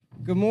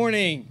Good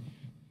morning.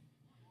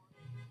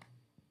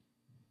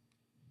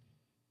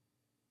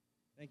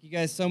 Thank you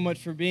guys so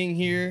much for being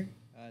here.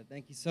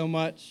 Thank you so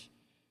much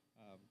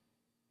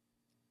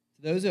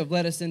to those who have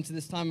led us into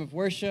this time of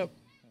worship.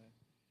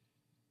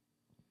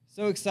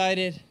 So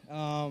excited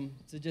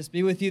to just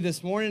be with you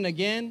this morning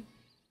again.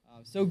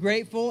 So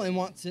grateful and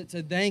want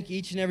to thank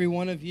each and every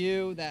one of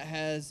you that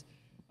has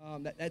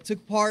that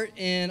took part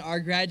in our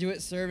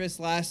graduate service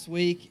last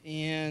week,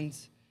 and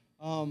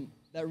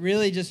that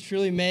really just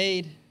truly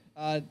made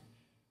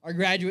our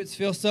graduates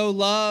feel so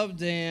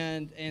loved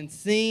and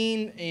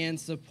seen and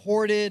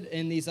supported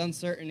in these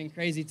uncertain and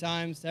crazy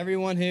times. To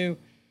everyone who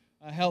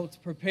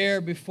helped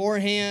prepare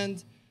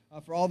beforehand,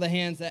 for all the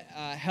hands that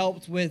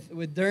helped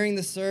with during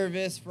the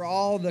service, for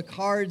all the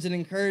cards and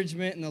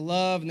encouragement and the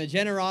love and the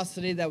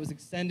generosity that was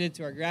extended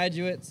to our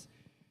graduates.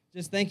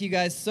 Just thank you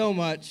guys so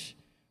much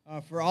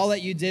for all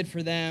that you did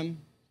for them.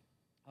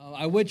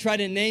 I would try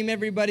to name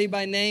everybody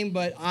by name,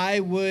 but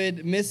I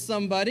would miss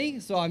somebody,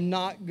 so I'm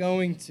not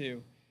going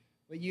to.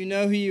 But you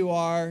know who you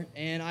are,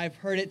 and I've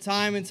heard it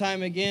time and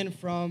time again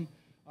from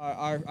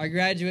our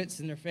graduates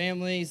and their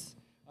families,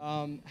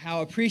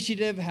 how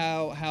appreciative,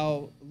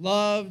 how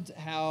loved,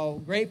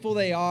 how grateful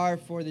they are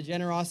for the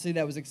generosity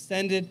that was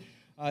extended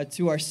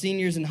to our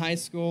seniors in high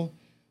school.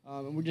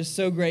 And we're just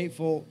so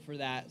grateful for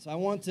that. So I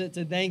want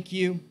to thank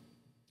you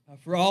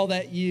for all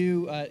that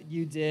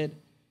you did.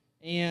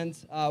 And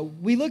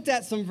we looked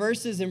at some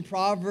verses in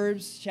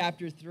Proverbs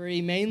chapter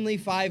 3, mainly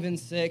 5 and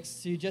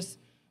 6, to just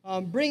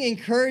bring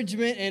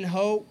encouragement and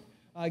hope,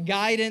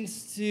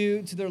 guidance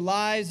to their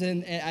lives,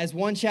 and as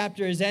one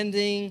chapter is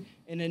ending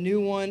and a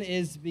new one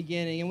is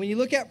beginning. And when you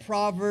look at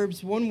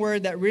Proverbs, one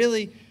word that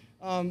really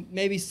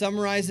maybe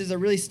summarizes or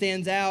really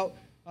stands out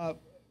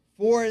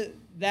for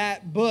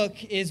that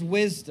book is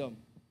wisdom.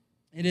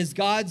 It is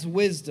God's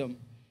wisdom.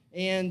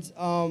 And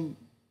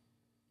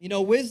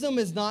wisdom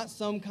is not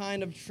some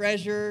kind of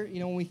treasure,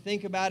 when we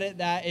think about it,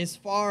 that is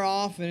far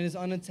off and is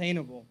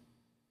unattainable.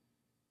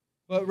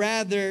 But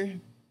rather,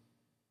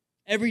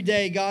 every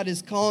day God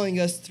is calling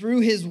us through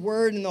His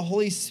Word and the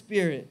Holy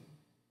Spirit,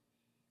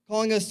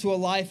 calling us to a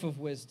life of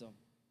wisdom.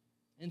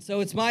 And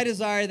so it's my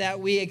desire that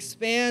we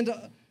expand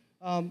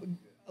a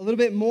little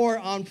bit more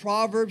on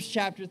Proverbs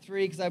chapter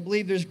 3, because I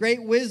believe there's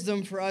great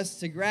wisdom for us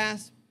to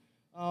grasp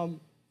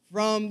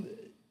from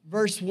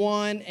verse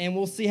 1, and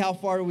we'll see how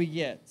far we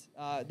get.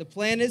 The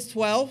plan is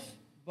 12,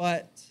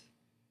 but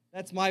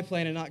that's my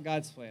plan and not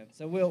God's plan.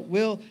 So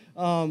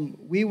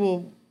we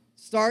will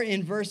start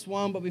in verse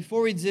 1, but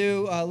before we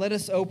do, let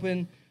us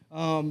open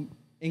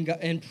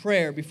in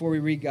prayer before we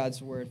read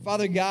God's word.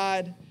 Father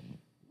God,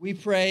 we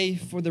pray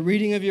for the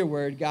reading of your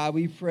word. God,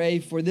 we pray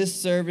for this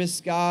service,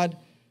 God,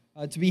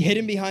 to be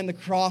hidden behind the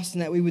cross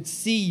and that we would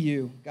see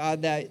you.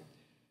 God, that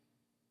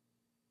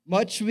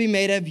much would be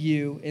made of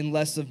you and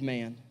less of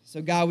man.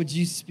 So God, would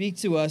you speak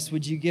to us?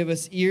 Would you give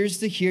us ears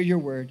to hear your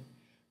word?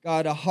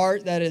 God, a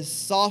heart that is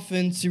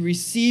softened to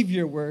receive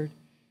your word.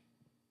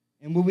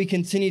 And will we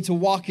continue to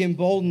walk in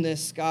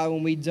boldness, God,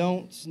 when we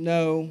don't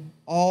know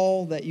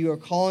all that you are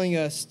calling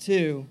us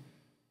to,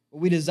 but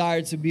we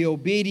desire to be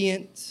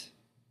obedient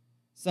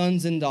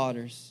sons and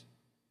daughters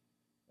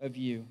of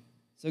you.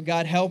 So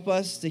God, help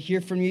us to hear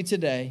from you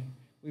today.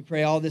 We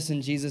pray all this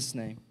in Jesus'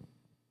 name.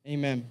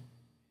 Amen.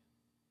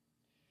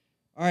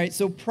 All right,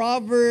 so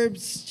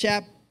Proverbs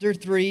chapter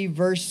 3,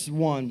 verse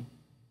 1.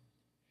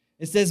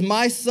 It says,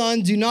 "My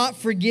son, do not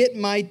forget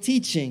my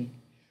teaching,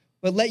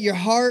 but let your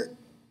heart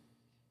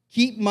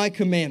keep my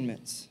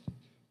commandments.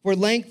 For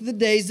length of the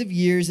days of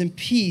years and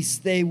peace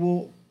they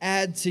will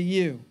add to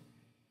you."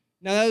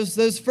 Now,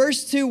 those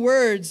first two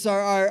words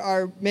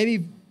are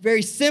maybe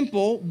very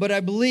simple, but I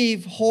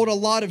believe hold a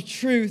lot of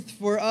truth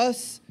for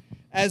us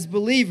as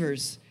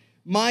believers.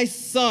 My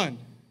son.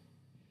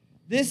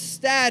 This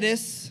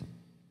status,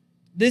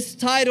 this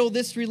title,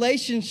 this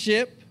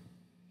relationship,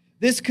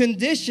 this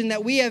condition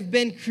that we have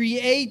been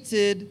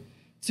created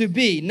to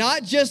be.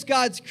 Not just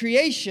God's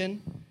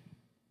creation,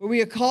 but we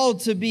are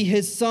called to be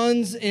His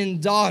sons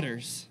and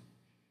daughters,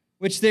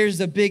 which there's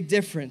a big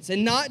difference.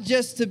 And not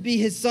just to be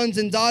His sons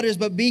and daughters,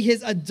 but be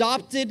His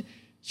adopted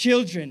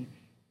children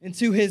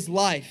into His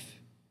life,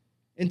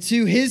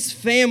 into His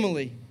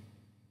family.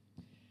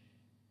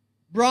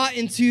 Brought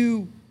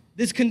into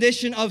this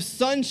condition of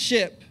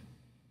sonship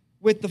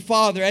with the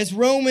Father. As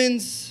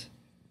Romans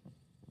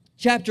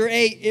chapter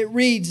 8, it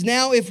reads,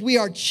 "Now if we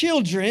are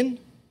children,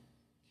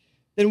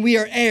 then we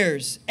are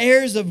heirs,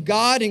 heirs of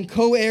God and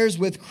co-heirs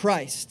with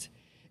Christ,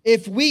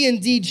 if we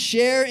indeed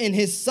share in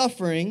His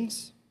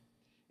sufferings,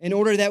 in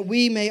order that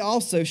we may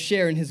also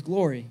share in His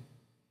glory."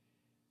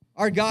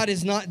 Our God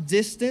is not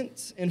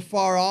distant and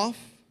far off,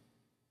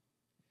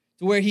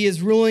 to where He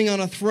is ruling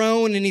on a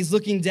throne and He's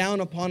looking down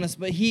upon us,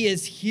 but He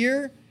is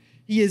here,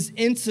 He is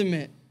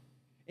intimate,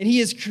 and He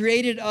has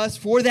created us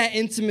for that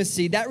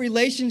intimacy, that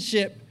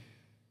relationship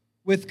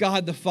with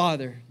God the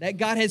Father, that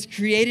God has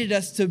created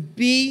us to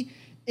be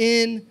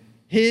in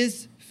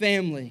His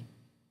family,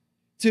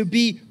 to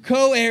be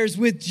co-heirs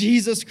with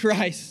Jesus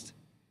Christ.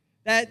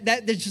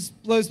 That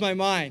just blows my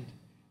mind.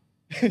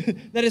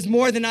 that is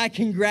more than I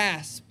can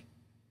grasp.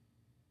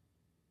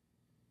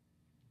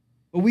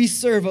 But we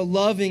serve a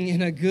loving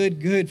and a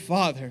good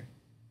Father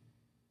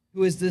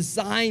who has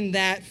designed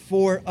that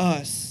for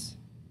us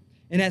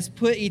and has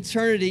put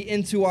eternity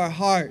into our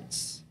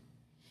hearts.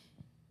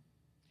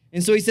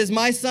 And so he says,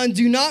 my son,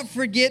 do not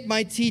forget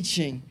my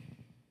teaching.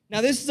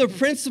 Now, this is a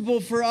principle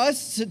for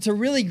us to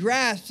really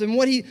grasp. And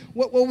what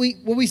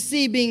we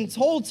see being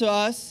told to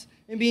us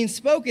and being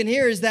spoken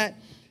here is that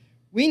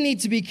we need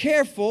to be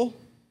careful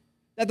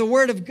that the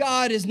Word of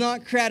God is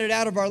not crowded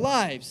out of our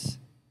lives.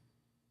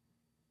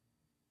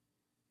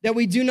 That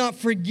we do not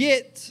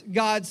forget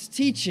God's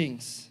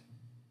teachings.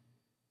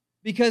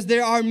 Because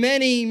there are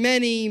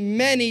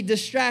many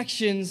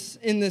distractions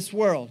in this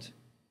world.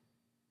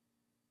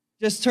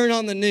 Just turn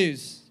on the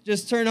news.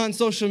 Just turn on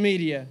social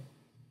media.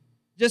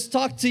 Just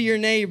talk to your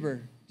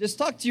neighbor. Just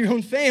talk to your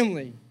own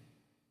family.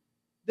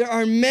 There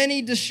are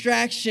many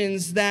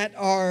distractions that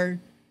are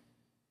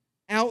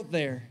out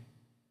there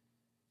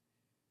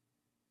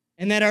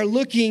and that are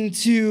looking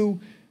to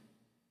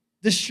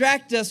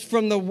distract us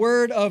from the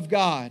Word of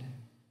God.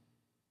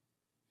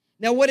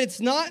 Now, what it's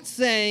not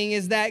saying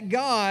is that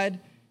God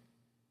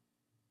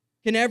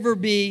can ever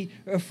be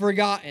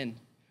forgotten.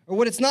 Or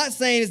what it's not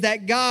saying is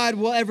that God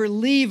will ever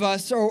leave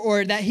us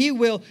or that he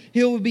will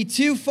be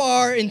too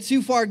far and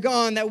too far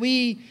gone that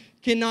we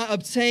cannot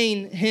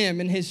obtain him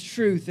and his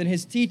truth and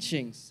his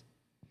teachings.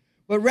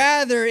 But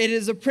rather, it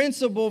is a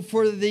principle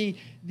for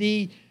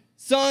the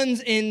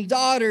sons and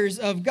daughters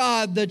of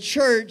God, the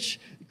church,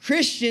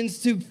 Christians,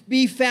 to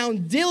be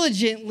found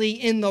diligently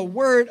in the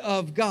Word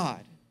of God.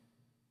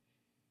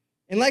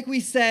 And like we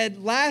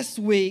said last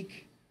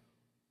week,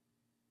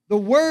 the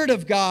Word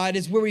of God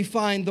is where we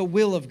find the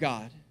will of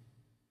God.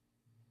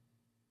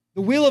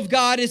 The will of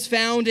God is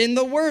found in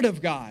the Word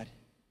of God.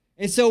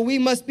 And so we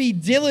must be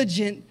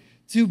diligent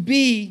to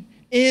be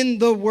in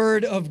the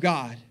Word of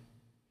God.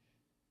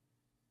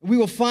 We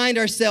will find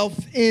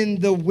ourselves in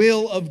the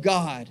will of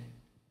God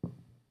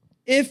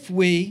if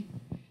we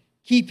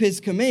keep his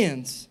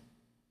commands.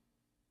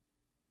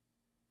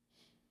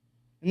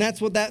 And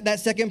that's what that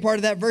second part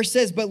of that verse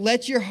says. But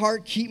let your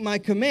heart keep my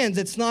commands.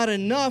 It's not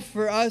enough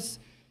for us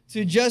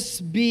to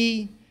just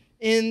be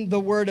in the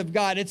Word of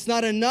God. It's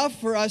not enough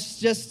for us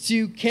just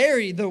to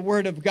carry the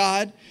Word of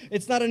God.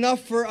 It's not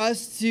enough for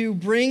us to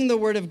bring the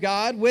Word of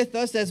God with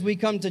us as we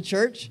come to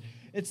church.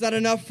 It's not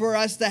enough for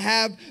us to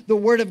have the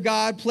Word of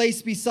God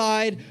placed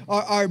beside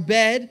our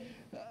bed.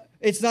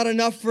 It's not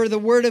enough for the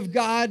Word of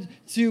God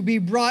to be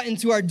brought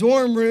into our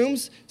dorm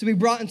rooms, to be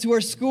brought into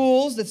our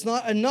schools. It's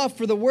not enough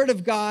for the Word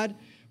of God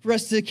for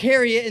us to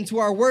carry it into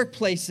our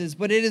workplaces.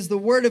 But it is the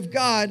Word of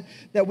God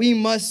that we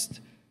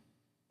must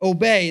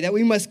obey, that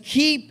we must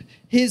keep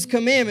his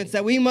commandments,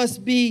 that we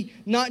must be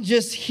not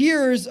just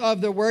hearers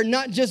of the word,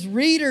 not just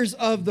readers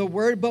of the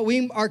word, but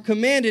we are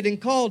commanded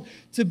and called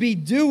to be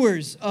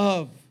doers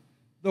of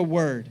the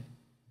word.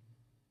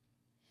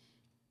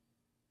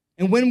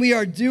 And when we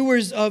are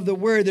doers of the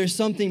word, there's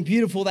something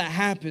beautiful that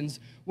happens.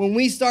 When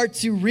we start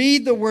to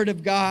read the Word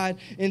of God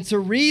and to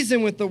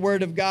reason with the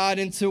Word of God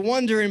and to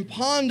wonder and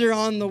ponder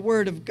on the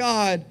Word of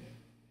God,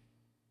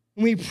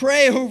 when we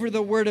pray over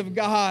the Word of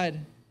God,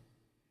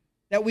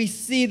 that we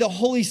see the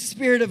Holy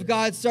Spirit of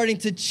God starting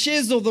to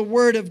chisel the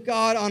Word of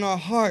God on our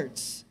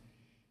hearts.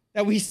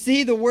 That we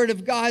see the Word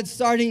of God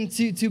starting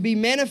to be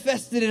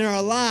manifested in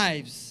our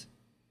lives.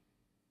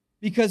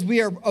 Because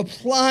we are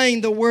applying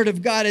the Word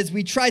of God as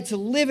we try to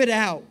live it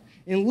out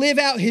and live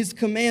out his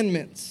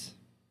commandments.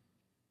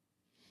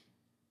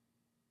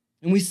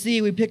 And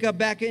we pick up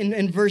back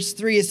in verse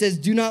 3, it says,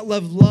 do not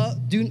love,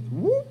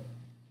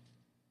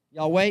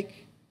 y'all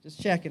awake?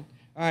 Just checking.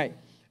 All right.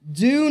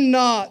 Do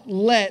not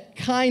let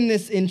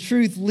kindness and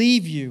truth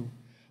leave you.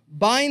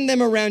 Bind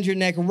them around your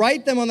neck.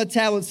 Write them on the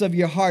tablets of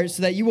your heart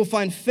so that you will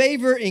find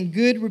favor and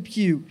good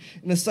repute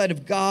in the sight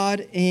of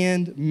God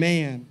and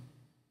man.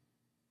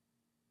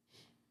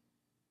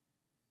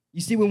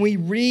 You see, when we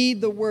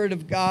read the Word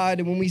of God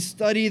and when we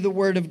study the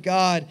Word of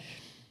God,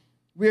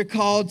 we are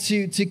called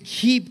to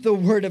keep the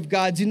Word of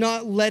God. Do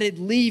not let it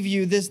leave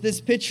you. This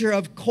picture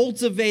of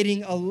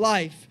cultivating a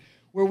life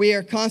where we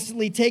are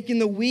constantly taking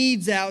the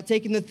weeds out,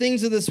 taking the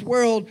things of this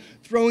world,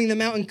 throwing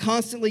them out, and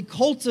constantly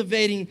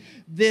cultivating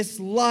this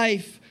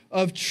life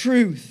of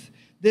truth.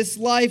 This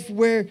life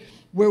where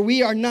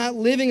we are not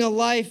living a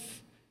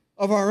life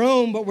of our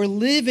own, but we're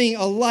living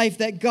a life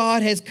that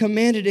God has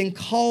commanded and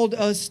called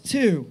us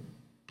to.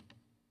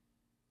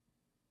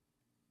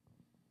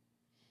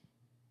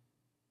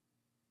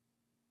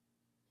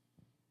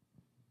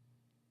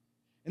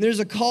 And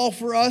there's a call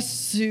for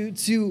us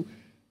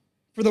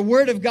for the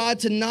Word of God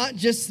to not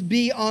just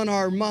be on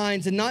our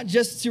minds and not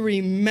just to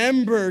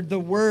remember the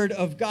Word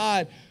of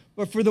God,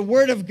 but for the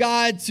Word of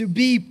God to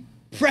be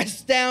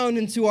pressed down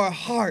into our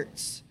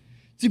hearts,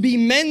 to be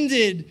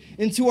mended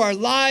into our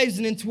lives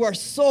and into our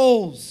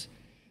souls,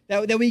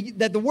 that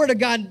the Word of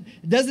God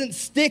doesn't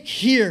stick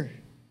here,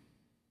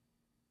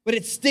 but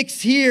it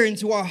sticks here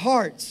into our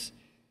hearts,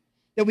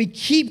 that we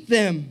keep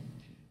them,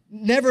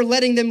 never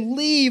letting them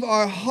leave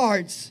our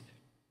hearts,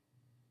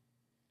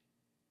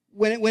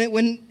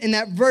 when in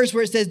that verse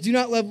where it says, do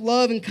not let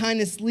love and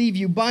kindness leave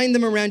you, bind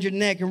them around your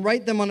neck and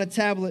write them on a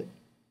tablet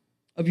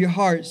of your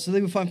heart so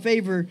they will find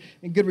favor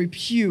and good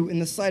repute in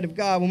the sight of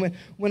God.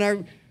 When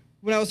I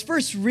was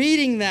first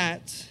reading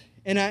that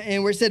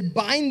and where it said,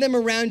 bind them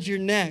around your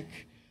neck,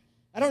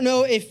 I don't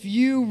know if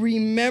you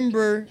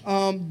remember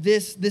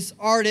this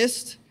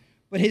artist,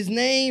 but his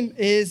name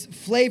is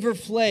Flavor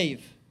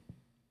Flav.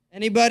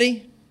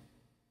 Anybody?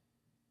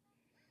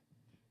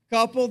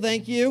 Couple,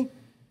 thank you.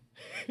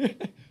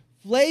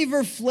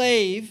 Flavor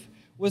Flav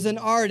was an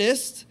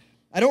artist.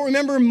 I don't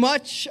remember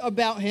much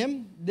about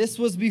him. This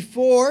was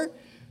before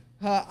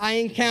I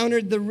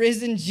encountered the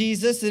risen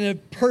Jesus in a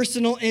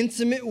personal,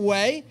 intimate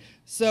way.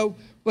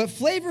 But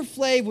Flavor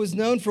Flav was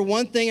known for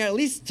one thing, at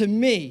least to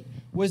me,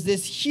 was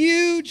this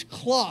huge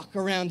clock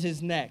around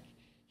his neck.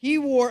 He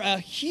wore a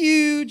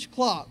huge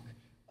clock,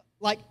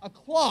 like a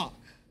clock,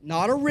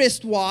 not a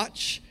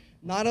wristwatch,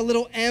 not a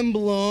little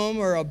emblem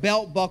or a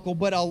belt buckle,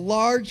 but a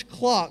large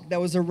clock that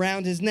was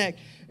around his neck.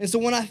 And so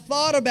when I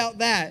thought about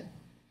that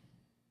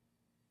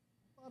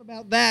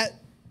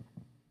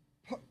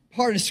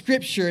part of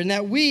Scripture, and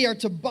that we are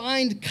to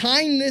bind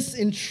kindness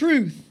and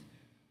truth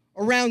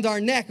around our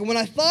neck. And when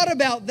I thought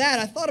about that,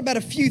 I thought about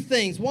a few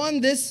things.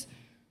 One, this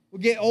will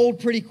get old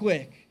pretty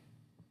quick.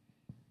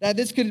 That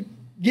this could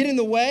get in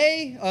the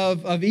way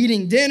of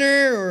eating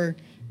dinner, or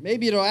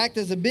maybe it'll act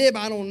as a bib,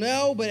 I don't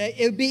know, but it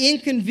would be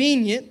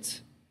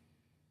inconvenient.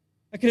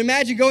 I can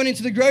imagine going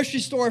into the grocery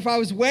store. If I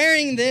was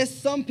wearing this,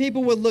 some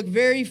people would look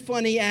very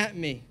funny at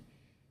me.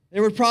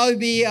 There would probably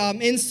be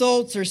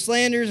insults or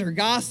slanders or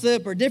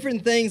gossip or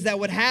different things that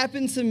would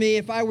happen to me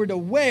if I were to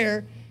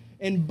wear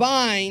and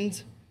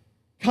bind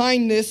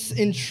kindness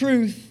and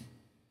truth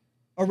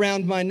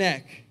around my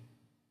neck.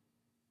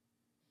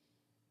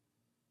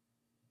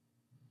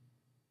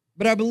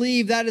 But I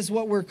believe that is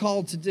what we're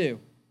called to do.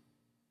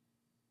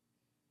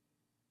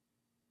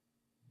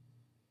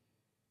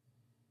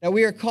 That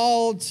we are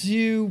called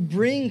to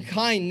bring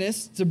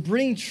kindness, to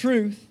bring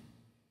truth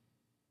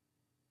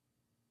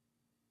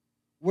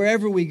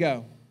wherever we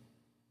go.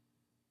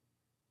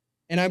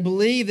 And I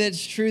believe that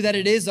it's true that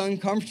it is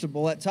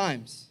uncomfortable at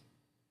times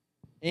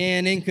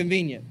and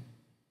inconvenient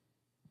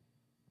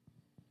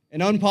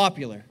and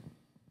unpopular.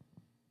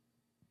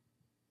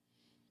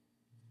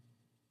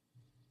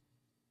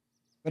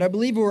 But I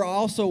believe we're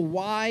also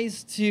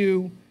wise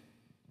to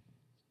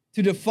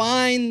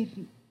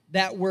define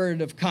that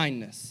word of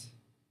kindness.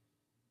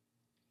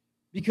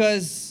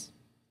 Because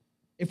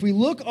if we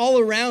look all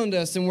around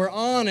us and we're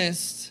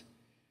honest,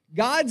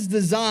 God's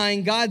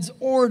design, God's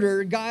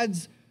order,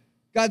 God's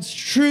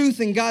truth,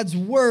 and God's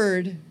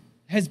word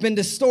has been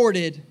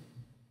distorted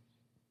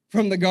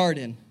from the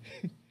garden.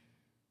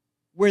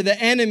 Where the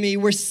enemy,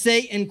 where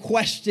Satan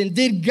questioned,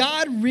 did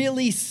God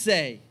really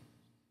say?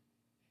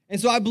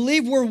 And so I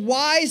believe we're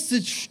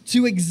wise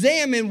to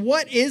examine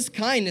what is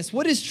kindness,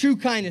 what is true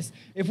kindness.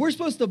 If we're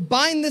supposed to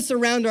bind this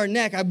around our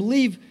neck, I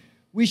believe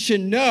we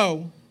should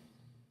know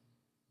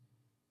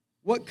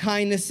what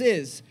kindness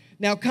is.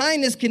 Now,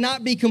 kindness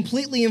cannot be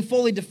completely and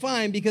fully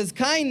defined because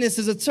kindness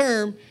is a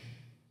term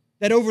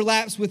that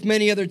overlaps with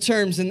many other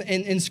terms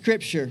in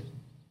Scripture.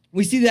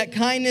 We see that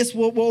kindness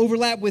will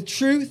overlap with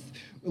truth,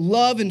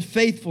 love, and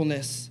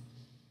faithfulness,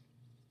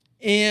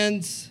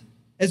 and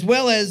as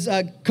well as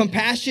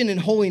compassion and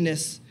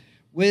holiness,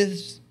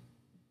 which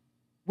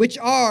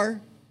are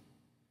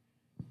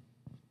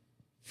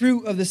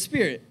fruit of the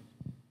Spirit.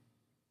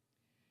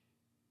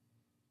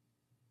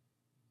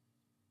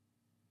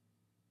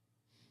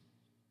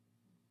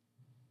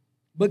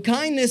 But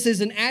kindness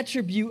is an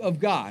attribute of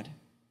God.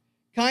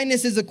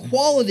 Kindness is a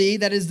quality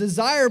that is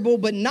desirable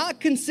but not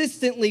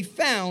consistently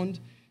found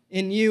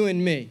in you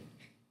and me.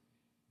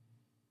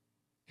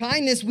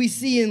 Kindness we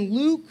see in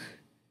Luke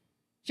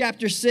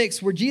chapter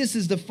 6 where Jesus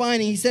is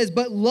defining, he says,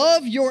 but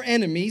love your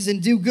enemies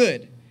and do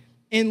good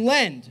and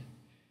lend,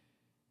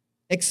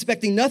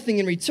 expecting nothing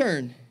in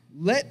return.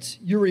 Let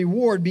your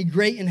reward be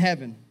great in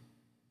heaven.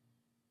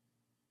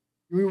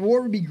 Your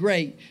reward will be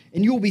great,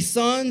 and you will be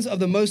sons of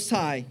the Most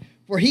High.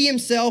 For he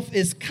himself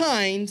is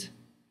kind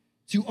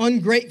to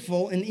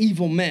ungrateful and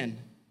evil men.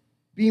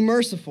 Be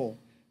merciful,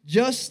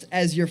 just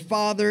as your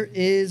Father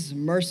is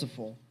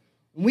merciful.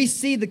 And we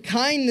see the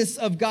kindness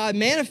of God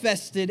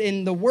manifested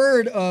in the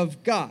Word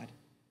of God.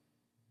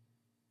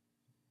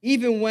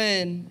 Even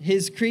when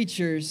his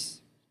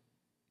creatures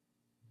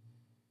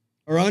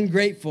are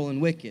ungrateful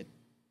and wicked.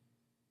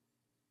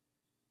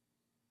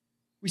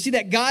 We see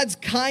that God's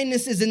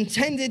kindness is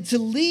intended to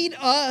lead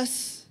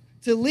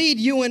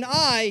you and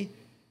I,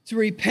 to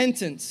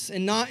repentance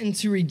and not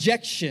into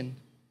rejection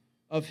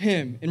of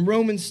him. In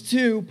Romans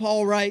 2,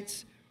 Paul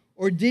writes,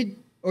 or do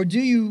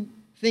you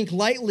think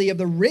lightly of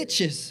the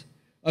riches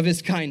of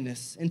his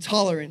kindness and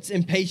tolerance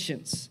and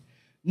patience,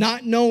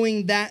 not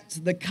knowing that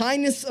the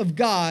kindness of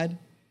God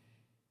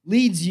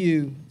leads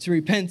you to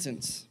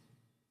repentance?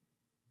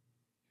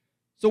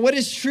 So what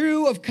is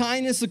true of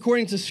kindness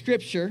according to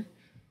Scripture,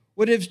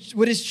 what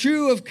is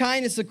true of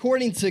kindness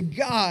according to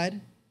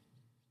God,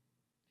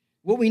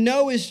 what we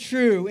know is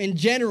true in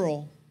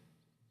general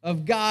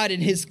of God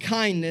and his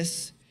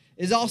kindness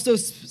is also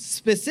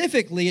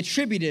specifically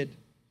attributed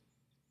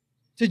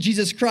to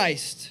Jesus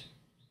Christ,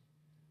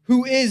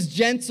 who is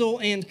gentle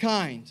and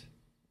kind.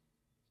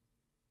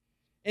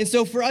 And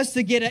so for us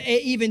to get an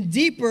even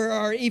deeper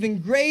or even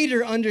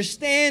greater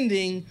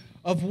understanding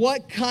of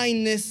what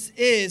kindness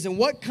is and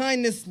what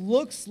kindness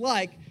looks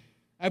like,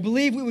 I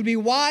believe it would be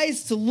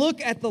wise to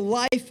look at the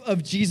life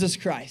of Jesus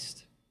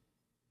Christ.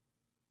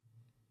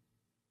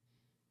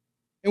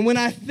 And when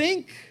I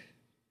think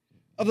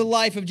of the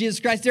life of Jesus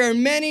Christ, there are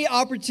many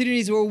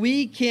opportunities where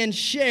we can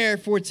share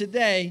for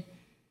today,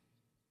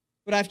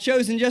 but I've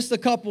chosen just a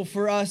couple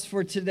for us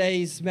for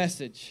today's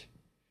message.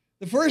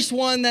 The first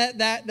one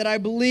that I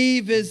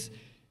believe is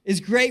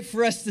great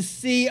for us to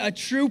see a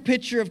true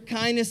picture of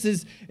kindness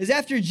is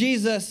after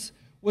Jesus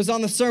was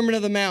on the Sermon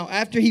on the Mount,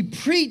 after he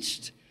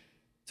preached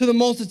to the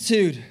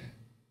multitude.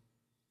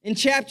 In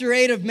chapter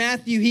 8 of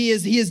Matthew, he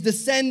is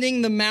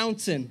descending the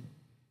mountain.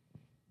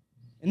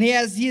 And he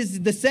is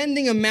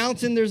descending a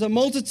mountain. There's a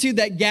multitude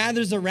that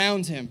gathers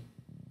around him.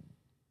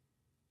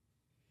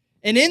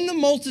 And in the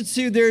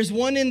multitude, there's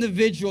one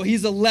individual.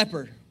 He's a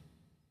leper.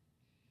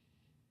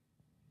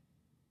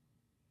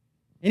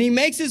 And he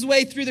makes his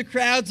way through the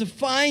crowd to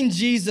find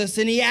Jesus,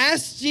 and he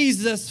asks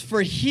Jesus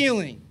for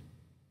healing.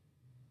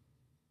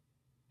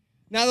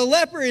 Now, the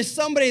leper is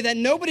somebody that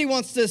nobody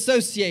wants to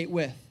associate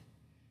with.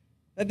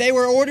 That they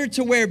were ordered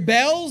to wear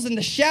bells and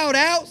to shout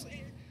out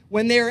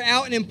when they were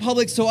out and in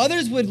public, so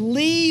others would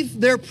leave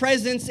their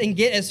presence and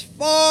get as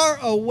far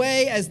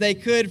away as they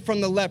could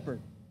from the leper.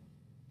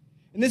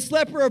 And this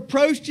leper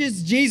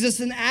approaches Jesus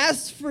and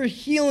asks for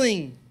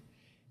healing.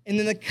 And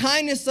in the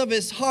kindness of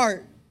his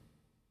heart,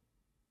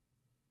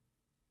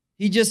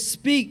 he just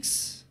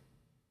speaks.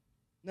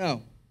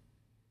 No.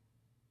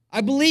 I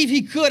believe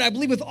he could. I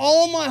believe with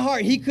all my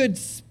heart he could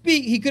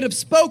speak. He could have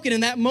spoken in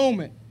that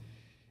moment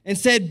and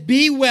said,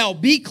 "Be well,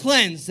 be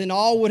cleansed," and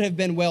all would have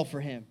been well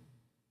for him.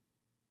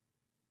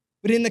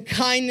 But in the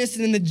kindness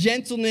and in the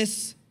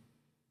gentleness,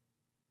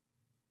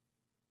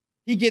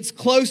 he gets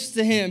close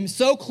to him,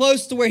 so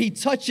close to where he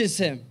touches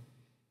him,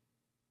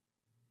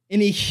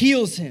 and he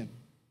heals him.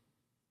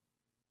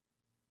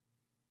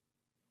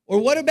 Or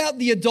what about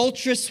the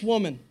adulterous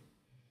woman?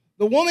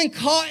 The woman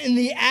caught in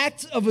the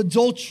act of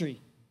adultery,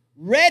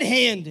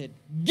 red-handed,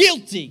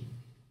 guilty.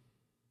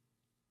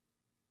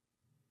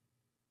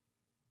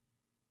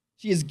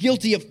 She is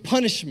guilty of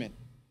punishment.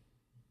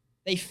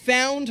 They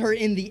found her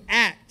in the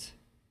act.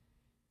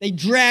 They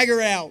drag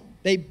her out.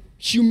 They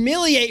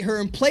humiliate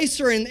her and place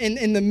her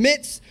in the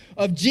midst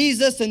of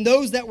Jesus and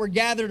those that were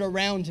gathered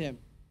around him.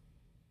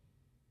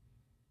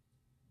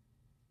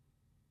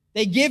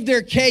 They give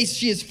their case.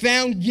 She is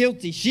found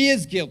guilty. She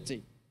is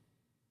guilty.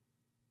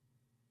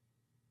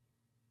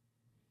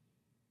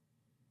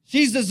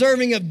 She's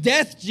deserving of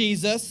death,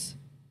 Jesus.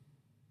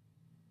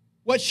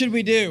 What should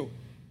we do?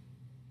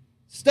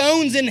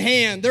 Stones in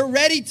hand. They're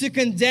ready to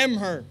condemn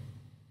her.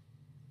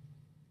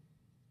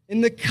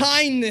 In the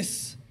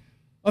kindness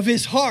of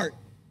his heart,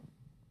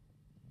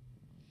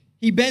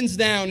 he bends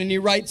down and he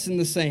writes in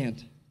the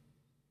sand.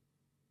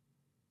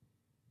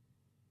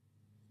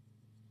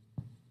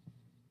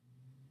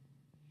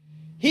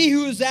 He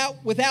who is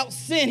out without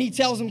sin, he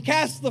tells him,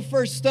 cast the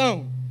first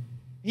stone.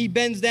 He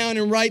bends down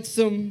and writes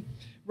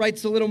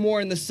a little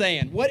more in the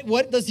sand.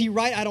 What does he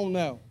write? I don't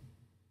know.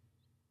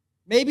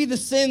 Maybe the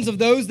sins of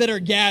those that are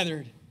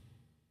gathered.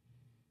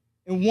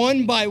 And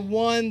one by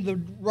one, the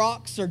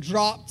rocks are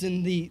dropped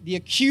and the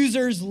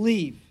accusers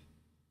leave.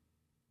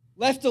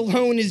 Left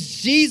alone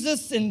is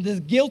Jesus and the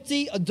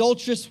guilty,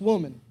 adulterous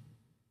woman.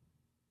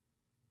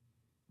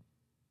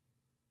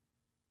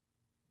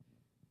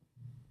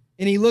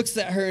 And he looks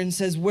at her and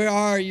says, where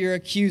are your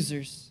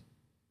accusers?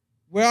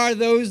 Where are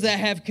those that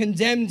have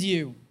condemned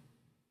you?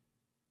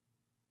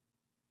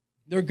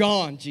 They're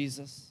gone,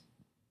 Jesus.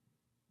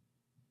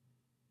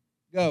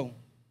 Go.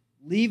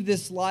 Leave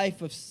this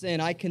life of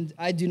sin.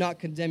 I do not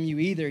condemn you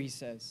either, he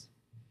says.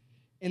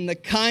 In the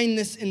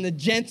kindness and the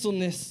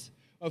gentleness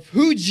of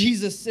who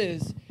Jesus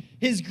is,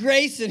 his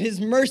grace and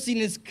his mercy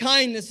and his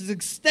kindness is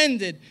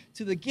extended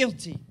to the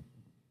guilty.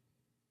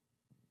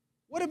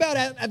 What about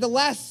at the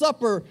Last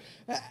Supper,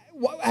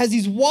 as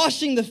he's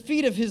washing the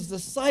feet of his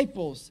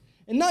disciples?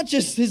 And not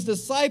just his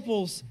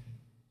disciples,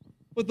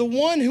 but the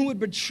one who would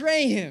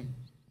betray him.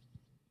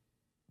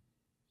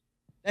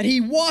 That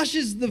he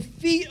washes the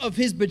feet of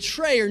his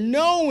betrayer,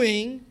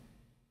 knowing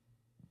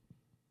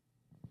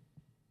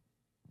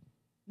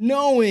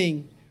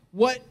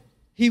what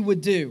he would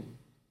do.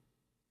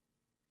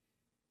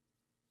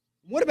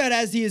 What about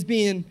as he is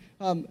being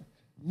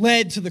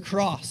led to the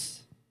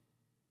cross?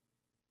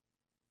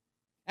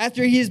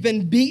 After he has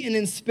been beaten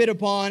and spit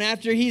upon,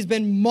 after he's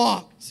been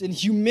mocked and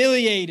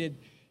humiliated,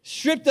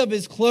 stripped of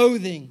his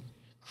clothing,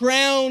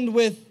 crowned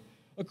with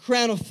a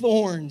crown of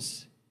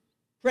thorns,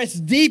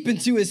 pressed deep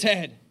into his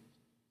head,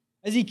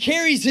 as he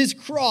carries his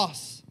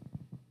cross,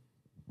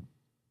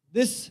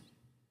 this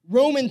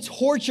Roman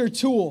torture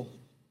tool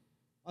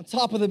on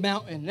top of the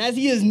mountain. And as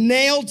he is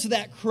nailed to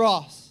that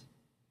cross,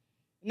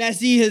 and as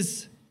he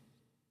is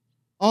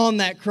on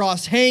that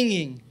cross,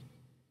 hanging,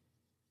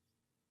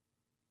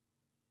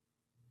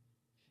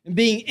 and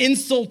being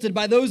insulted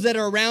by those that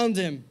are around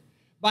him,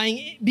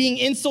 being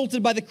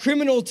insulted by the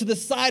criminal to the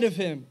side of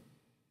him.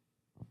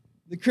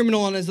 The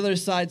criminal on his other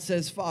side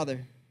says,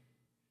 Father,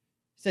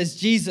 says,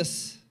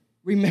 Jesus,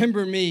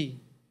 remember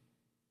me.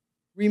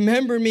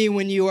 Remember me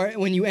when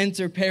you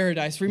enter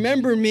paradise.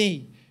 Remember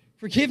me.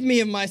 Forgive me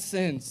of my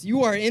sins.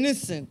 You are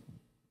innocent.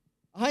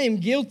 I am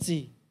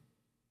guilty.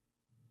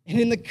 And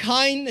in the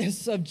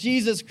kindness of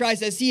Jesus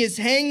Christ, as he is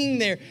hanging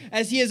there,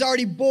 as he has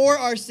already bore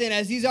our sin,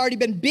 as he's already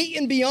been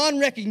beaten beyond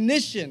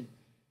recognition,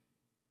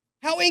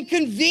 how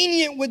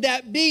inconvenient would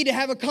that be to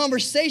have a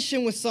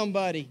conversation with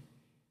somebody?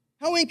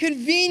 How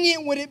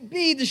inconvenient would it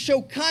be to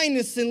show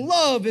kindness and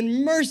love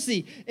and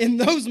mercy in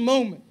those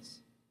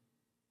moments?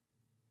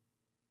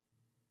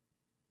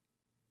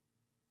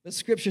 The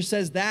scripture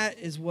says that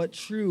is what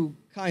true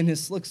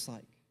kindness looks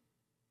like.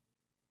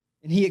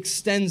 And he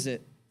extends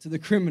it to the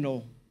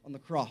criminal on the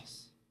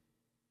cross.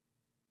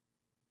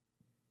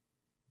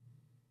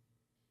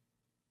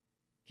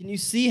 Can you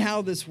see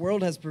how this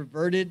world has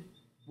perverted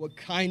what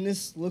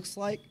kindness looks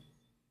like?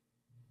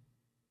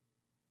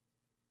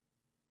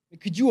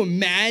 Could you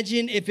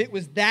imagine if it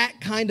was that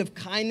kind of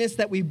kindness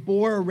that we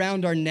bore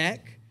around our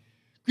neck?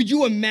 Could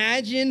you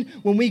imagine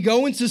when we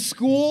go into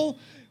school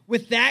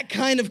with that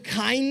kind of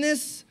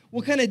kindness,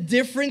 what kind of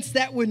difference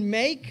that would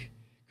make?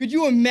 Could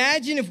you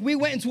imagine if we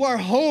went into our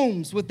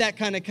homes with that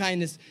kind of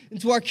kindness,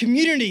 into our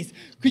communities?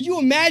 Could you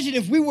imagine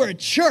if we were a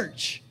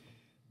church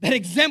that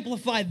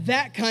exemplified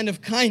that kind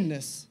of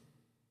kindness?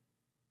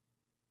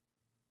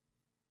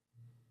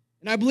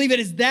 And I believe it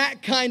is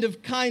that kind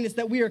of kindness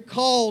that we are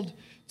called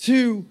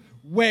to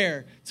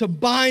wear, to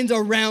bind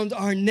around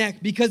our neck.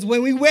 Because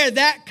when we wear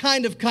that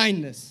kind of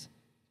kindness,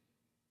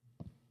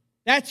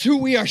 that's who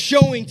we are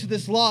showing to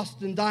this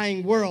lost and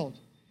dying world.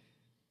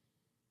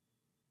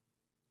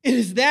 It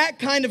is that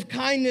kind of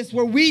kindness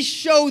where we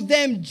show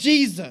them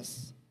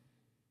Jesus.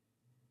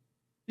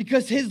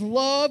 Because his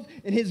love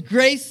and his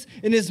grace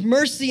and his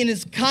mercy and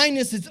his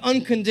kindness is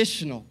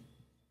unconditional.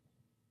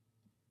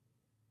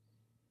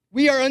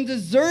 We are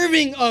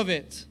undeserving of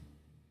it.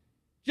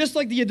 Just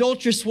like the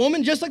adulterous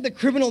woman, just like the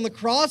criminal on the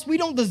cross, we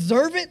don't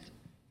deserve it.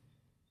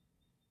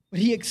 But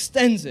he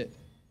extends it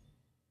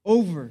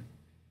over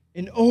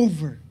and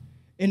over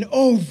and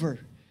over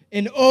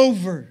and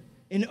over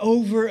and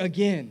over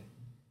again.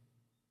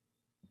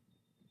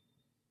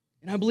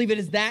 And I believe it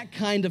is that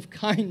kind of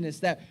kindness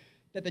that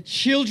the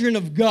children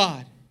of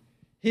God,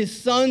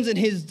 his sons and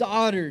his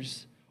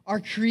daughters, are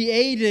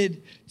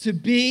created to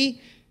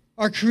be,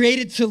 are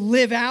created to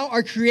live out,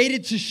 are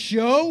created to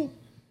show.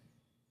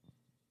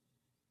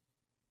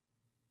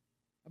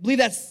 I believe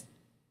that's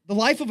the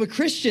life of a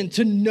Christian,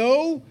 to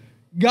know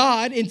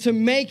God and to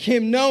make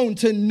him known,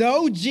 to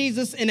know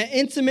Jesus in an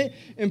intimate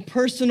and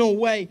personal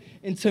way,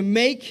 and to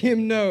make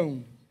him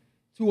known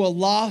to a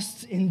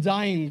lost and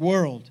dying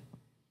world.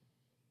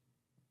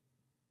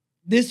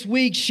 This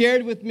week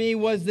shared with me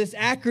was this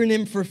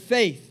acronym for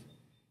faith.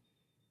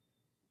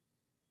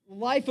 The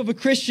life of a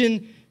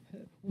Christian,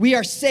 we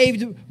are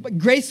saved by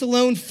grace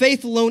alone,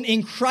 faith alone,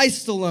 in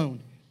Christ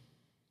alone.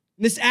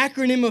 This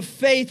acronym of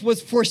faith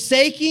was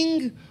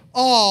forsaking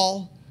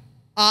all,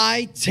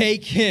 I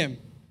take him.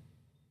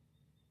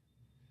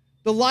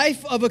 The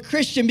life of a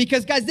Christian,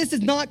 because guys, this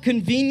is not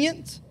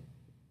convenient,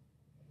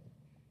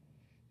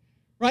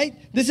 right?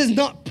 This is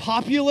not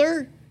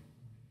popular.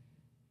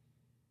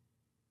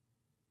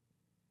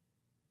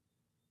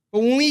 But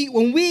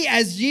when we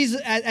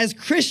as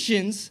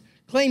Christians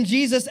claim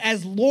Jesus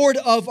as Lord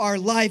of our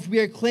life, we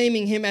are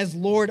claiming him as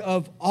Lord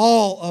of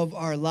all of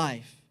our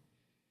life.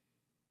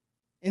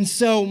 And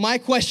so my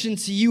question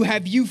to you,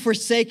 have you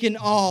forsaken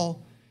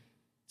all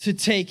to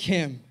take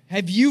him?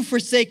 Have you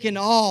forsaken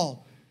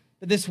all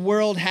that this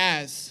world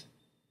has?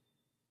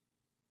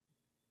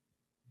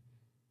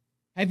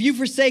 Have you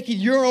forsaken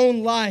your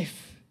own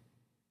life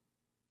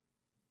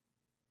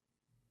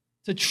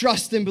to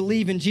trust and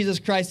believe in Jesus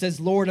Christ as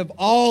Lord of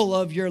all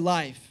of your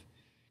life?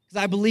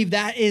 Because I believe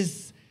that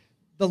is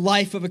the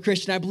life of a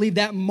Christian. I believe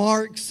that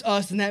marks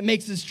us and that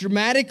makes us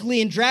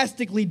dramatically and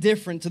drastically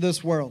different to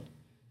this world.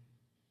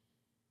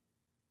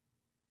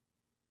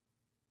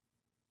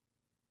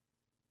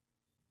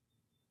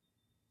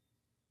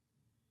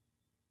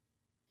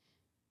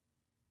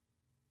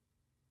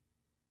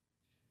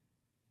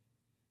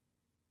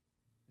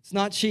 It's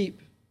not cheap.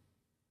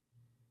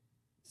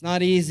 It's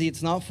not easy.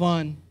 It's not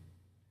fun.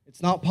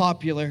 It's not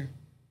popular.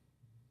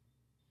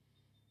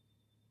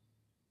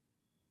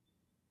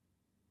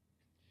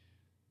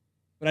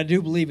 But I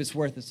do believe it's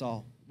worth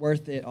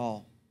it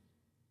all.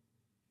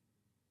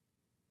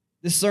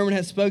 This sermon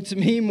has spoke to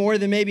me more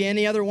than maybe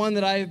any other one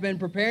that I have been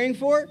preparing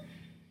for.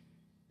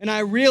 And I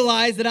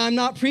realize that I'm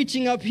not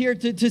preaching up here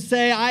to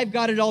say I've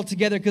got it all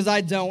together, because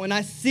I don't. And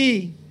I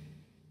see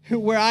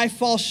where I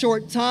fall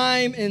short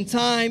time and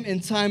time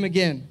and time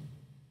again.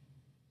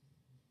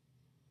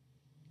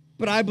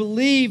 But I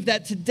believe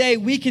that today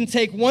we can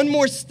take one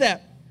more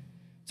step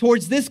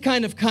towards this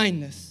kind of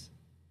kindness.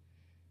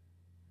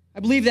 I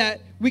believe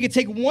that we could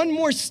take one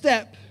more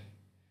step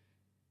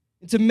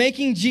into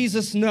making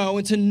Jesus know,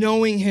 into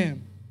knowing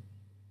him,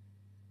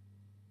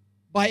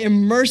 by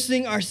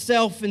immersing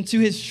ourselves into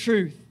his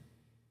truth,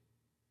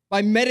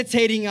 by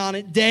meditating on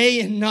it day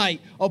and night,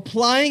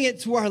 applying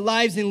it to our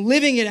lives and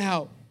living it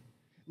out,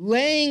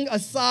 laying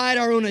aside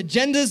our own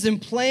agendas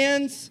and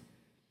plans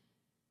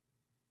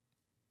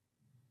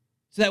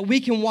so that we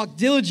can walk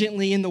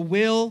diligently in the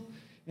will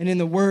and in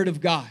the word of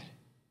God.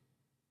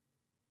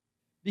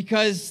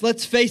 Because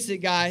let's face it,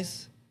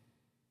 guys,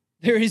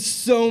 there is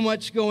so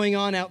much going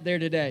on out there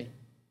today.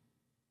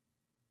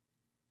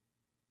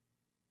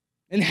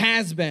 And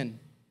has been,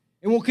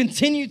 and will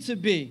continue to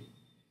be.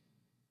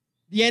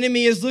 The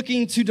enemy is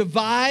looking to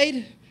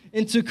divide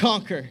and to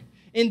conquer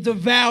and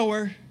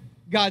devour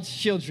God's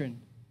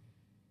children.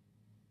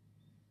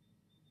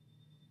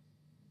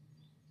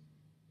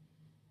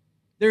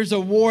 There's a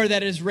war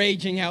that is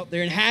raging out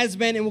there and has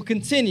been and will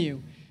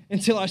continue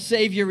until our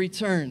Savior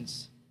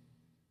returns.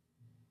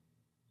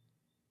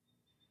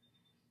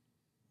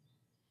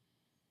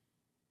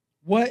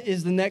 What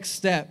is the next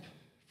step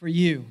for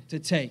you to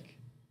take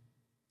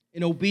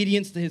in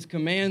obedience to his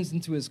commands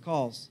and to his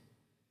calls?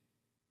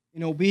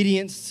 In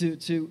obedience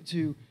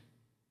to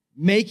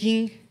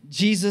making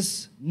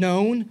Jesus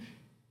known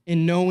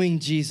and knowing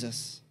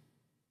Jesus.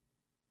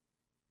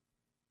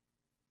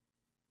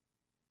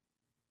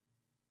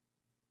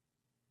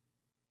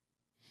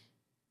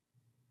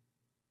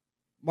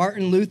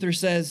 Martin Luther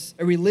says,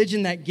 a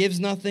religion that gives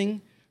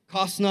nothing,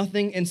 costs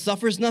nothing, and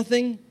suffers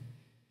nothing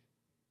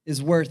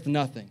is worth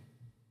nothing.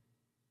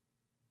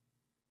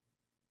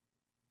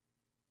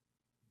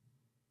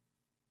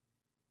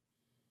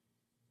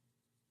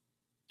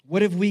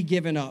 What have we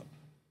given up?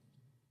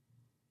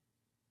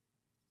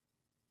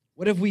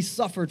 What have we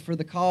suffered for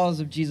the cause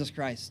of Jesus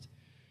Christ?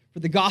 For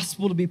the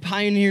gospel to be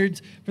pioneered,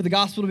 for the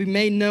gospel to be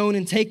made known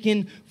and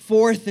taken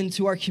forth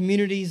into our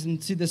communities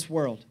and to this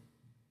world?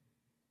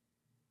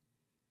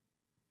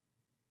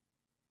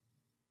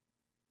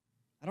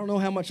 I don't know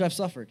how much I've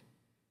suffered.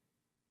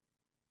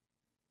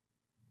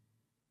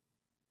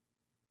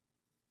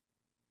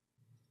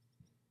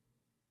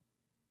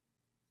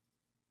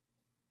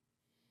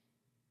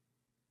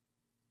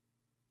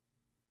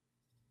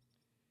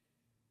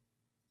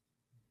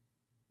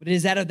 But it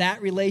is out of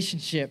that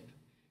relationship.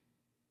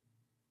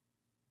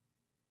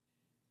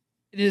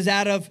 It is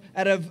out of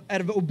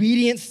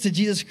obedience to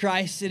Jesus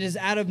Christ. It is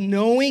out of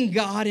knowing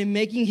God and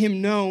making him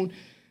known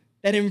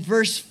that in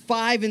verse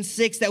 5 and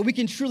 6 that we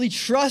can truly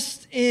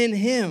trust in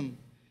him.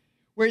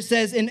 Where it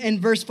says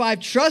in verse 5,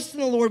 trust in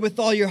the Lord with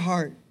all your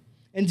heart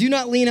and do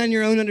not lean on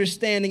your own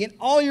understanding. In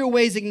all your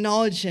ways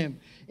acknowledge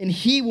him and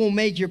he will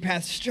make your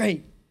path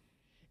straight.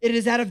 It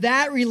is out of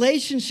that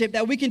relationship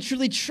that we can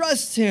truly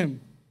trust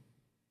him.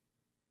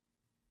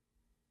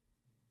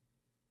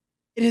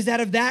 It is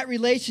out of that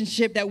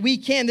relationship that we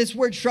can, this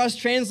word trust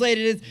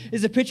translated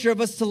is a picture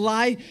of us to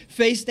lie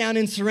face down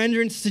in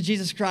surrenderance to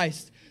Jesus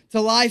Christ,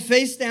 to lie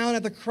face down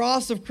at the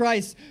cross of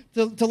Christ,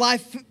 to lie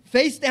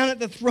face down at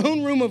the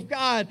throne room of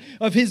God,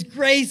 of his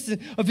grace,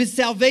 of his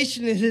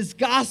salvation and his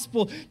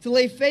gospel, to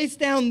lay face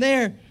down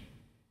there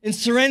in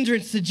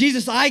surrenderance to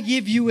Jesus. I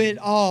give you it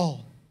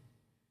all.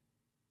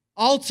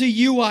 All to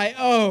you I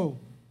owe.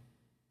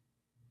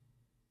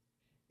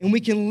 And we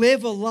can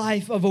live a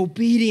life of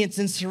obedience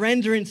and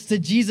surrenderance to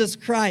Jesus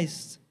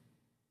Christ.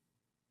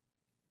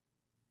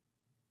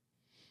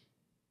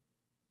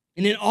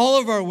 And in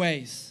all of our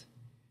ways,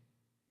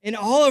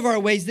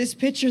 this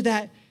picture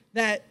that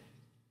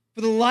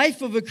for the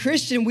life of a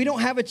Christian, we don't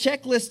have a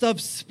checklist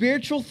of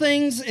spiritual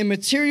things and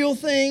material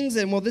things,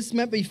 and well, this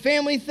might be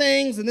family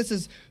things, and this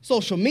is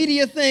social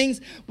media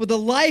things, but the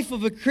life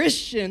of a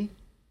Christian,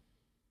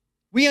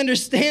 we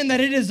understand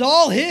that it is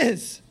all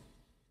his.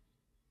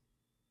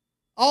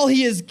 All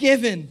he has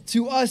given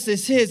to us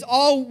is his.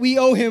 All we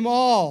owe him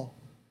all.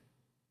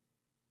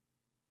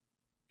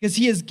 Because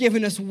he has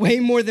given us way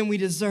more than we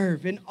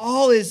deserve. And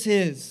all is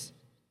his.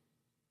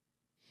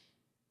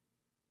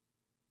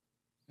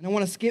 And I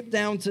want to skip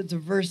down to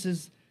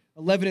verses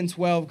 11 and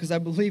 12 because I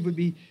believe it would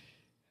be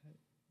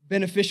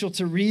beneficial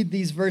to read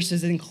these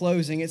verses in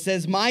closing. It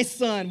says, my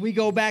son, we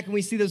go back and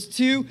we see those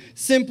two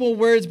simple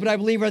words, but I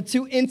believe are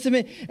too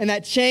intimate and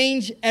that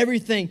change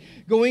everything,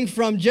 going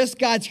from just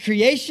God's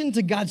creation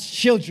to God's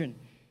children.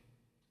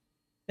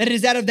 That it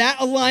is out of that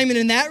alignment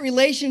and that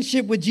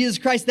relationship with Jesus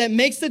Christ that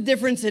makes the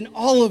difference in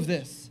all of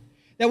this.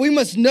 That we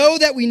must know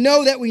that we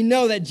know that we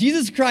know that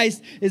Jesus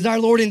Christ is our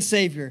Lord and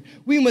Savior.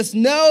 We must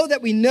know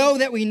that we know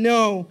that we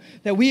know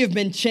that we have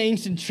been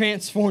changed and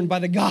transformed by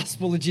the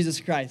gospel of Jesus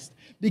Christ.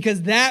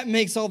 Because that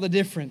makes all the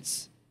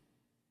difference.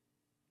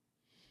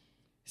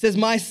 It says,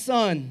 my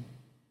son,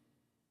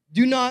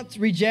 do not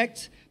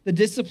reject the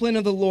discipline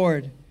of the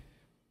Lord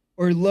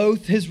or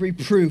loathe his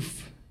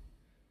reproof.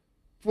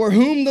 For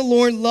whom the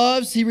Lord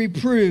loves, he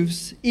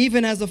reproves,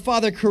 even as a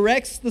father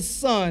corrects the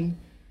son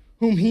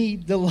whom he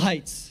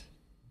delights.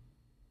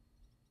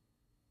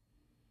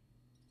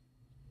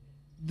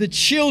 The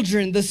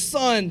children, the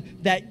son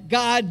that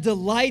God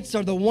delights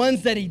are the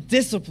ones that he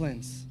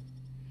disciplines.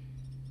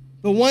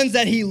 The ones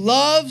that he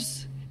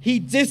loves, he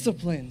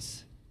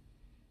disciplines.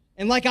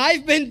 And like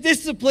I've been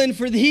disciplined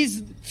for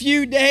these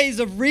few days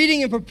of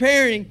reading and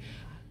preparing,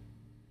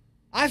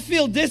 I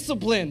feel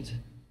disciplined.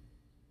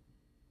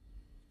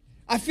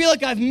 I feel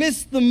like I've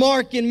missed the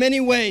mark in many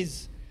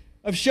ways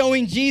of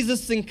showing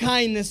Jesus and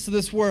kindness to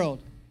this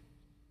world.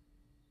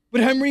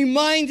 But I'm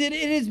reminded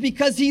it is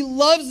because he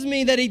loves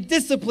me that he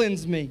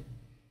disciplines me.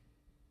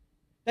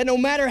 That no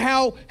matter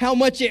how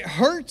much it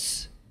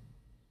hurts,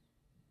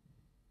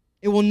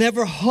 it will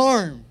never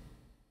harm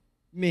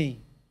me.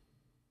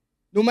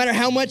 No matter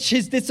how much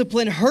his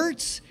discipline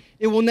hurts,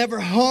 it will never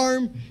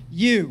harm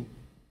you.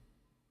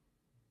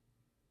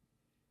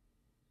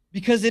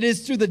 Because it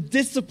is through the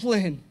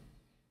discipline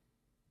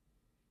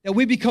that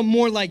we become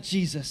more like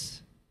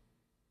Jesus.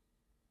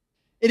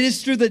 It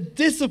is through the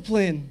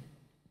discipline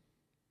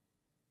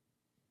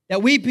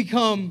that we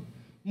become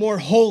more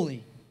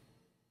holy,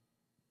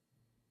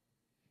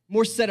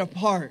 more set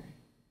apart,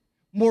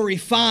 more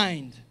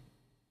refined,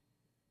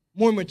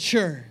 more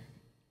mature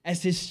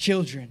as his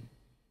children.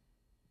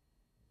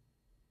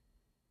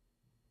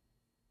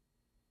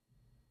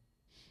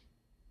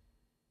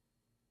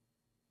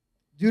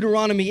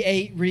 Deuteronomy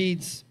 8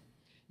 reads,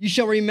 "You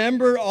shall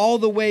remember all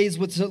the ways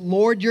which the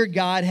Lord your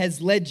God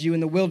has led you in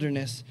the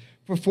wilderness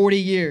for 40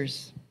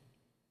 years,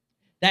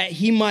 that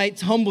he might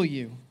humble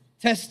you,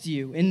 test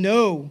you, and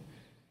know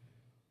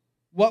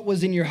what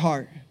was in your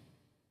heart,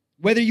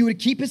 whether you would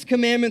keep his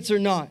commandments or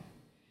not.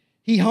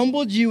 He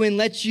humbled you and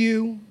let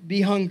you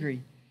be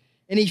hungry,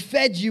 and he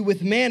fed you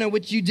with manna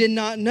which you did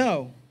not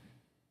know,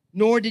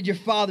 nor did your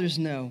fathers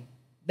know,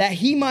 that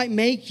he might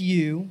make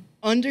you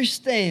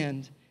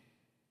understand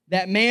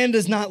that man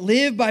does not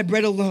live by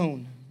bread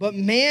alone, but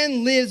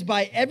man lives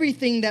by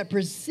everything that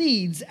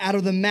proceeds out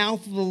of the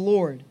mouth of the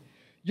Lord.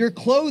 Your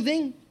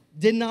clothing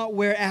did not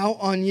wear out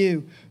on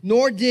you,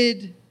 nor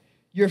did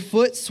your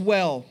foot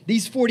swell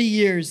these 40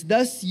 years.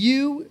 Thus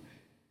you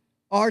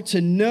are to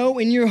know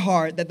in your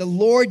heart that the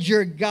Lord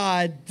your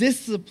God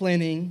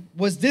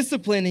was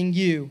disciplining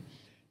you,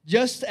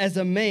 just as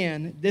a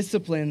man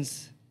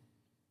disciplines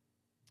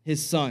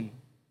his son."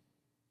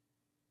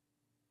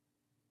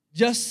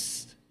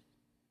 Just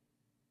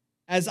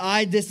as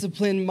I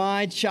discipline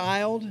my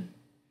child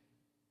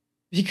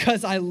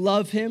because I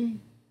love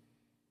him,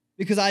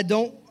 because I'm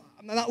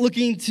not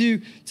looking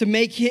to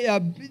make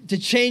to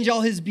change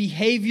all his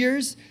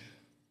behaviors,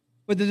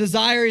 but the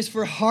desire is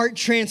for heart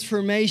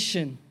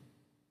transformation.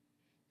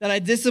 That I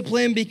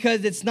discipline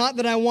because it's not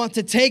that I want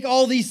to take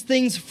all these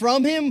things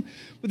from him,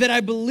 but that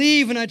I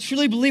believe, and I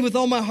truly believe with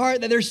all my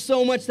heart, that there's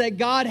so much that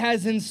God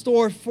has in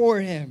store for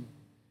him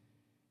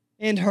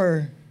and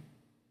her.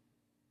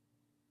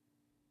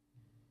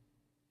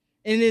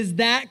 And it is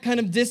that kind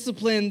of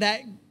discipline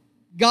that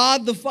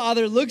God the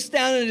Father looks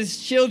down at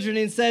his children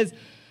and says,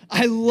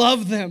 I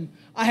love them.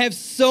 I have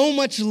so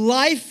much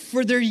life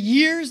for their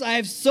years. I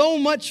have so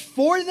much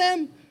for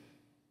them.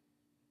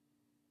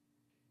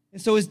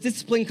 And so his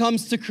discipline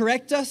comes to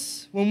correct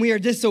us when we are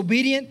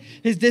disobedient.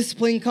 His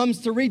discipline comes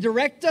to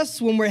redirect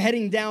us when we're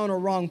heading down a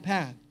wrong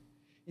path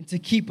and to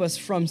keep us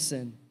from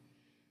sin.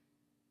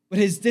 But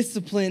his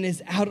discipline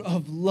is out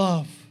of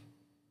love.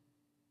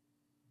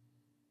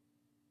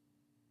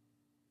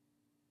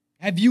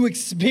 Have you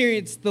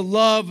experienced the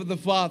love of the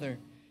Father?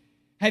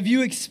 Have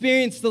you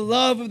experienced the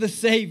love of the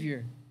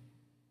Savior?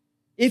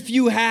 If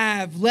you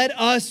have, let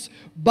us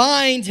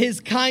bind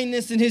his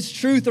kindness and his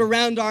truth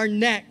around our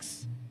necks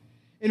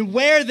and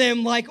wear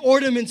them like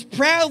ornaments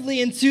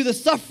proudly into the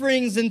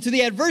sufferings, into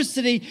the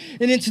adversity,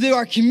 and into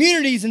our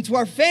communities, into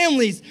our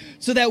families,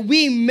 so that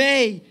we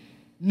may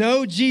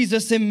know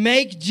Jesus and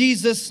make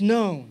Jesus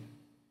known.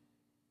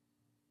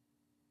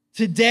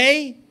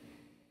 Today,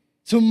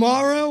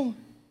 tomorrow,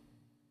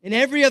 and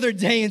every other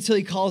day until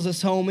he calls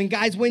us home. And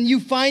guys, when you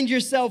find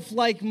yourself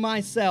like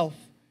myself,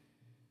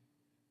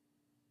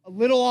 a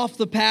little off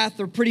the path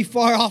or pretty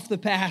far off the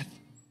path,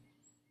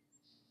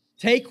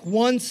 take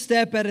one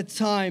step at a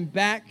time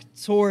back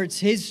towards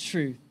his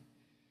truth,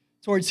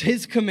 towards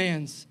his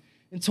commands,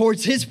 and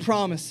towards his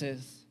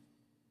promises.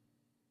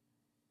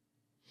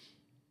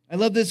 I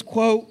love this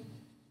quote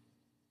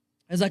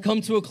as I come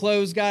to a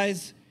close,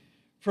 guys,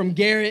 from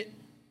Garrett.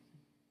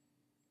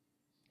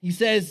 He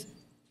says,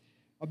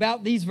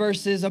 about these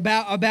verses,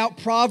 about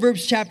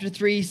Proverbs chapter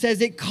 3, he says,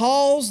 it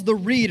calls the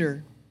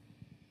reader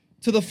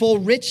to the full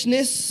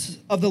richness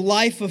of the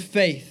life of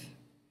faith.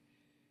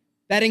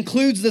 That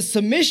includes the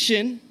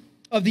submission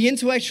of the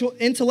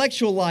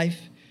intellectual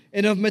life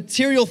and of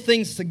material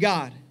things to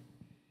God,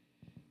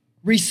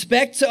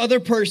 respect to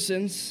other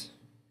persons,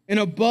 and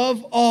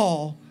above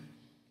all,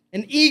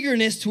 an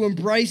eagerness to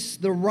embrace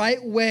the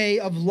right way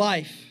of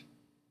life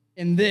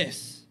in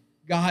this,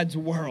 God's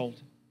world.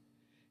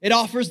 It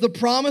offers the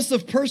promise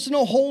of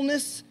personal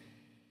wholeness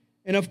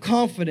and of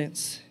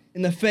confidence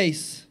in the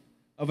face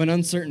of an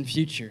uncertain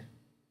future.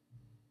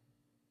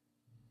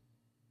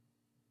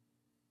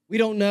 We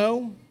don't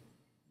know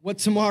what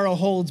tomorrow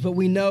holds, but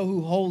we know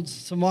who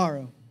holds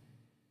tomorrow.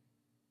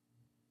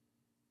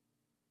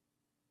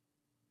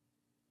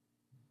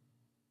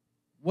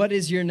 What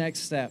is your next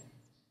step?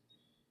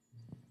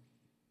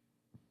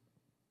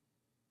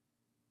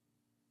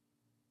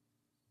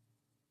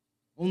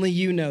 Only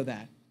you know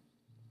that.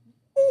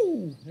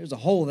 Ooh, there's a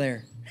hole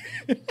there.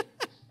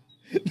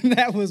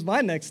 That was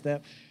my next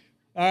step.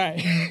 All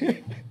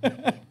right.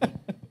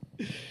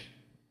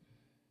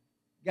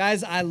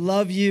 Guys, I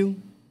love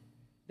you.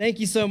 Thank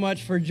you so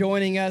much for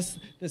joining us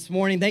this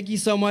morning. Thank you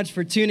so much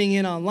for tuning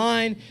in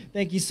online.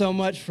 Thank you so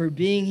much for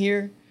being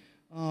here.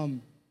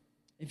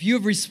 If you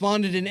have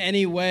responded in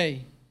any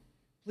way,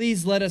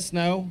 please let us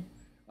know.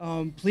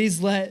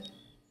 Please let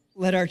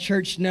our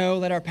church know,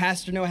 let our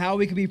pastor know how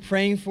we could be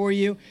praying for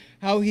you,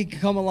 how we could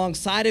come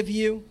alongside of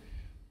you.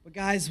 But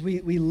guys,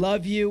 we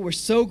love you. We're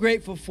so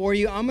grateful for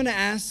you. I'm going to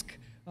ask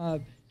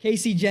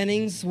Casey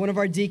Jennings, one of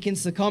our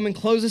deacons, to come and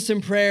close us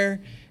in prayer.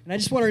 And I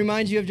just want to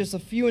remind you of just a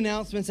few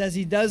announcements as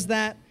he does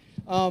that.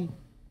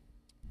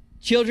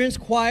 Children's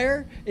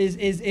choir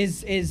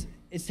is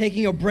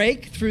taking a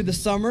break through the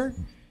summer.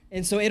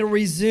 And so it'll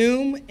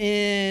resume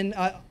in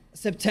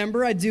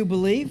September, I do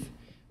believe.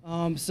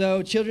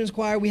 So children's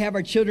choir, we have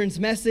our children's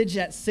message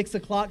at 6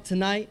 o'clock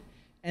tonight.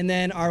 And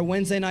then our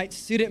Wednesday night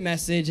student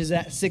message is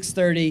at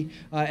 6:30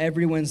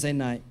 every Wednesday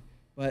night.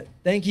 But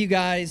thank you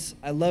guys.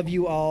 I love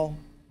you all.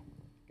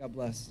 God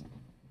bless.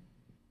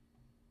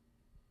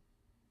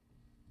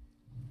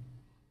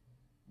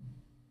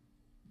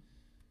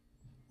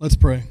 Let's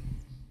pray.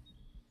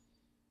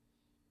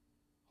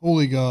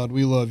 Holy God,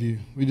 we love you.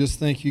 We just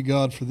thank you,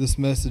 God, for this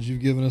message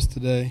you've given us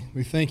today.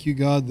 We thank you,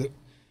 God, that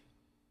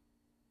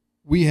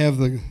we have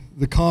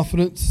the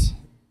confidence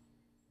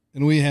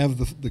and we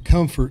have the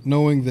comfort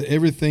knowing that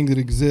everything that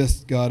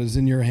exists, God, is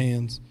in your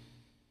hands.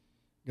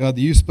 God,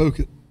 that you spoke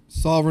it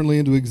sovereignly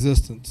into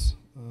existence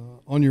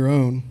on your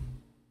own.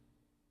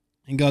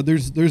 And God,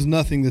 there's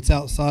nothing that's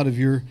outside of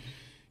your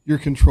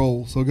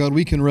control. So God,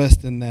 we can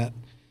rest in that.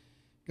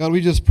 God,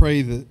 we just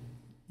pray that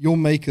you'll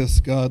make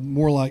us, God,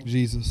 more like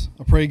Jesus.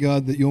 I pray,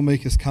 God, that you'll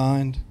make us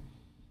kind.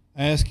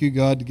 I ask you,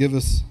 God, to give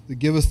us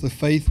the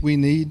faith we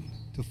need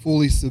to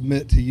fully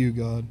submit to you,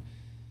 God,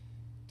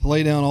 to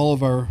lay down all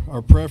of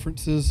our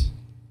preferences,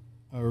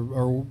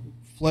 our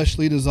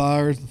fleshly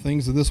desires, the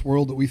things of this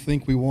world that we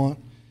think we want.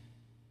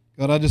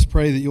 God, I just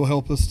pray that you'll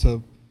help us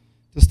to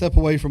step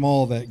away from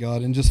all of that,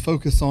 God, and just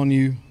focus on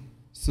you,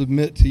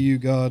 submit to you,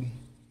 God.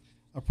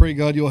 I pray,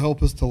 God, you'll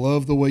help us to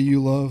love the way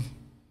you love,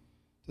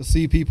 to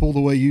see people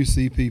the way you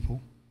see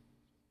people.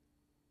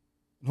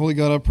 And Holy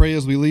God, I pray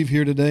as we leave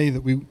here today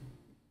that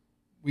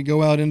we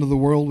go out into the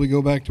world, we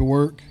go back to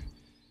work,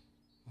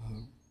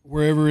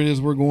 wherever it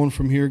is we're going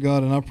from here,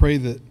 God, and I pray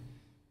that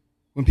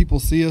when people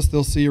see us,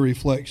 they'll see a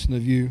reflection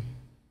of you,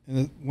 and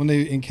that when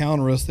they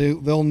encounter us,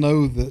 they'll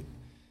know that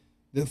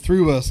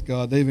through us,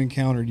 God, they've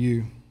encountered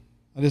you.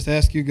 I just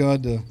ask you,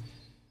 God, to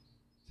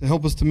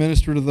help us to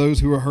minister to those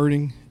who are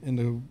hurting in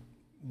the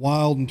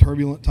wild and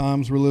turbulent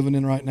times we're living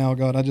in right now,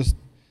 God.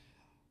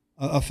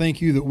 I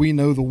thank you that we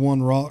know the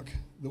one rock,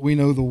 that we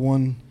know the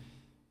one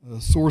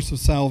source of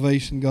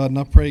salvation, God, and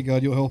I pray,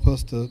 God, you'll help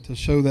us to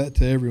show that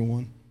to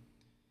everyone.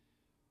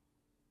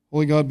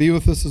 Holy God, be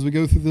with us as we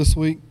go through this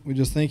week. We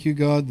just thank you,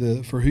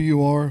 God, for who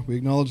you are. We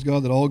acknowledge,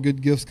 God, that all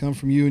good gifts come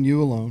from you and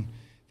you alone.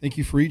 Thank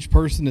you for each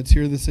person that's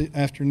here this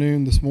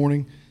afternoon, this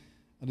morning.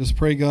 I just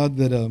pray, God,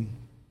 that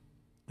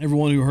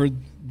everyone who heard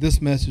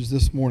this message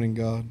this morning,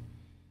 God,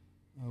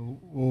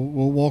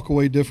 will walk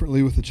away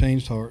differently with a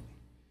changed heart.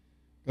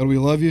 God, we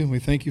love you and we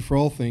thank you for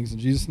all things. In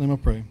Jesus' name I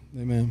pray.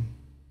 Amen.